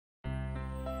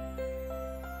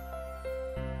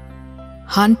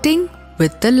Hunting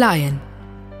with the Lion.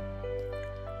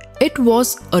 It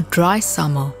was a dry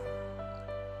summer.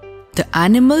 The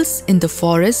animals in the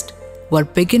forest were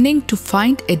beginning to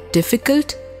find it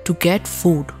difficult to get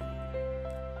food.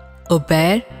 A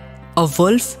bear, a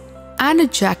wolf, and a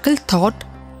jackal thought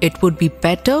it would be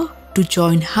better to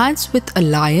join hands with a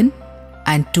lion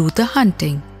and do the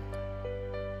hunting.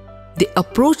 They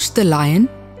approached the lion,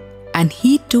 and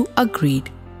he too agreed.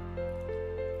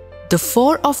 The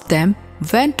four of them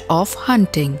went off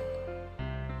hunting.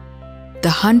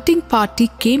 The hunting party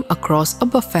came across a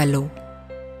buffalo.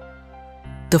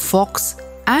 The fox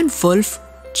and wolf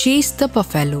chased the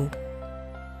buffalo.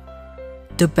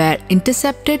 The bear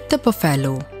intercepted the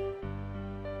buffalo.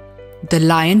 The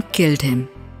lion killed him.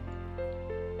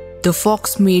 The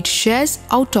fox made shares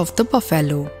out of the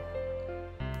buffalo.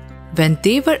 When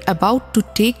they were about to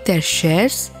take their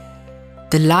shares,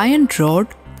 the lion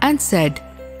roared and said,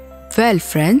 "Well,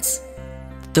 friends,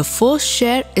 the first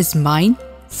share is mine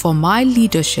for my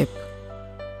leadership.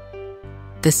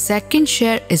 The second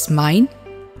share is mine,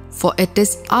 for it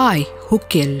is I who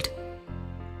killed.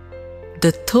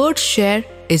 The third share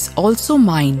is also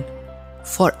mine,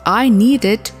 for I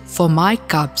need it for my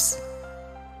cubs.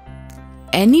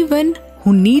 Anyone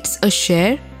who needs a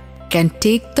share can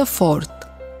take the fourth.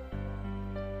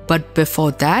 But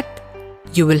before that,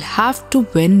 you will have to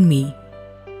win me."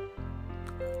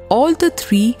 All the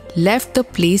three left the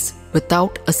place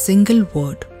without a single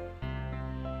word.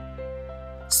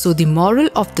 So the moral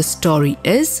of the story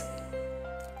is,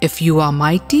 if you are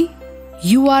mighty,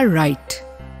 you are right.